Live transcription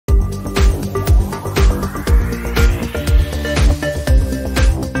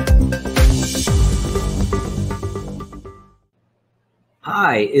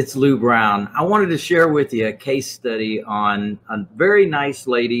Hi, it's Lou Brown. I wanted to share with you a case study on a very nice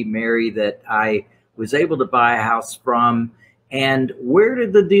lady, Mary, that I was able to buy a house from. And where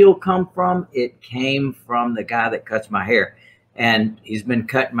did the deal come from? It came from the guy that cuts my hair. And he's been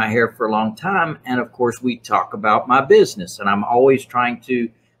cutting my hair for a long time. And of course, we talk about my business. And I'm always trying to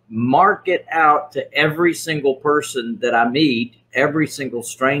market out to every single person that I meet, every single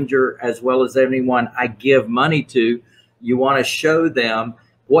stranger, as well as anyone I give money to. You want to show them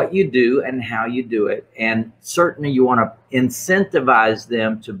what you do and how you do it. And certainly you want to incentivize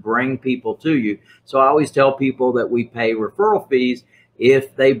them to bring people to you. So I always tell people that we pay referral fees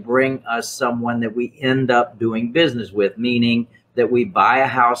if they bring us someone that we end up doing business with, meaning that we buy a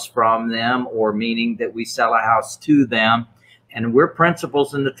house from them, or meaning that we sell a house to them. And we're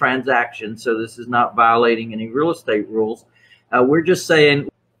principals in the transaction, so this is not violating any real estate rules. We're just saying,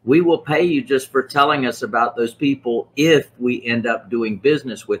 we will pay you just for telling us about those people if we end up doing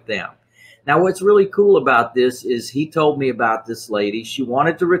business with them. Now, what's really cool about this is he told me about this lady. She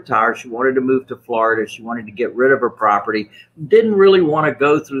wanted to retire. She wanted to move to Florida. She wanted to get rid of her property. Didn't really want to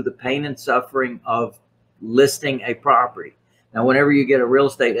go through the pain and suffering of listing a property. Now, whenever you get a real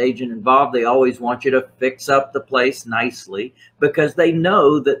estate agent involved, they always want you to fix up the place nicely, because they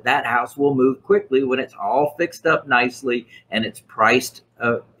know that that house will move quickly when it's all fixed up nicely and it's priced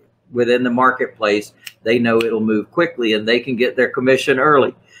within the marketplace. They know it'll move quickly and they can get their commission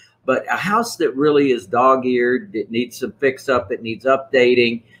early. But a house that really is dog-eared, it needs some fix up, it needs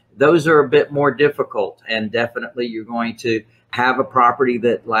updating, those are a bit more difficult. And definitely you're going to have a property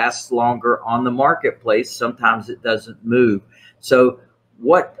that lasts longer on the marketplace. Sometimes it doesn't move. So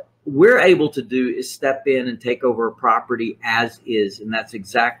what we're able to do is step in and take over a property as is. And that's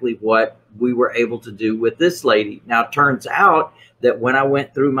exactly what we were able to do with this lady. Now, it turns out that when I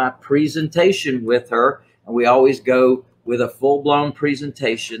went through my presentation with her, and we always go with a full-blown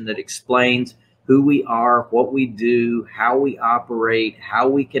presentation that explains who we are, what we do, how we operate, how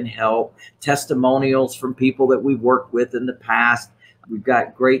we can help, testimonials from people that we've worked with in the past. We've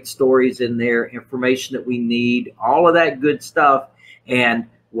got great stories in there, information that we need, all of that good stuff. And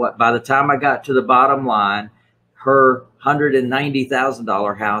by the time I got to the bottom line, her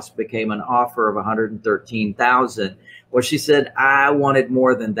 $190,000 house became an offer of $113,000. Well, she said, I wanted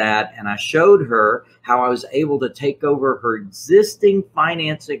more than that. And I showed her how I was able to take over her existing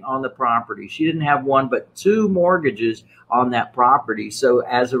financing on the property. She didn't have one, but two mortgages on that property. So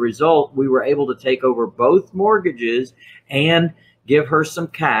as a result, we were able to take over both mortgages and give her some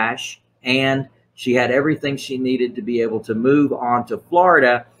cash. And she had everything she needed to be able to move on to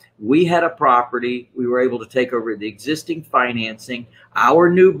Florida. We had a property. We were able to take over the existing financing. Our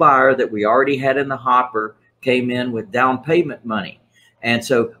new buyer that we already had in the hopper came in with down payment money. And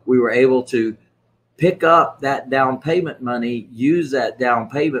so we were able to pick up that down payment money, use that down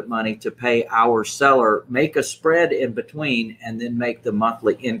payment money to pay our seller, make a spread in between, and then make the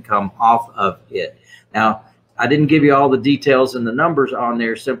monthly income off of it. Now, I didn't give you all the details and the numbers on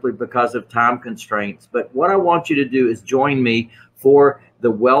there simply because of time constraints. But what I want you to do is join me for the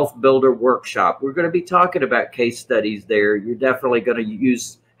Wealth Builder Workshop. We're going to be talking about case studies there. You're definitely going to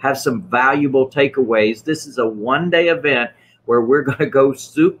have some valuable takeaways. This is a one-day event where we're going to go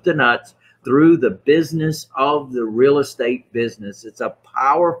soup to nuts through the business of the real estate business. It's a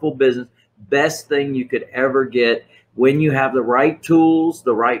powerful business, best thing you could ever get when you have the right tools,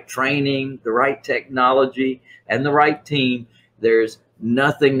 the right training, the right technology, and the right team. There's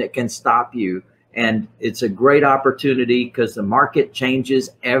nothing that can stop you. And it's a great opportunity because the market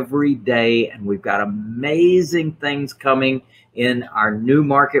changes every day, and we've got amazing things coming in our new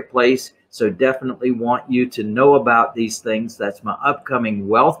marketplace. So definitely want you to know about these things. That's my upcoming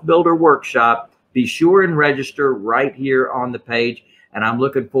Wealth Builder Workshop. Be sure and register right here on the page. And I'm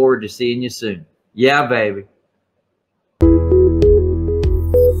looking forward to seeing you soon. Yeah, baby.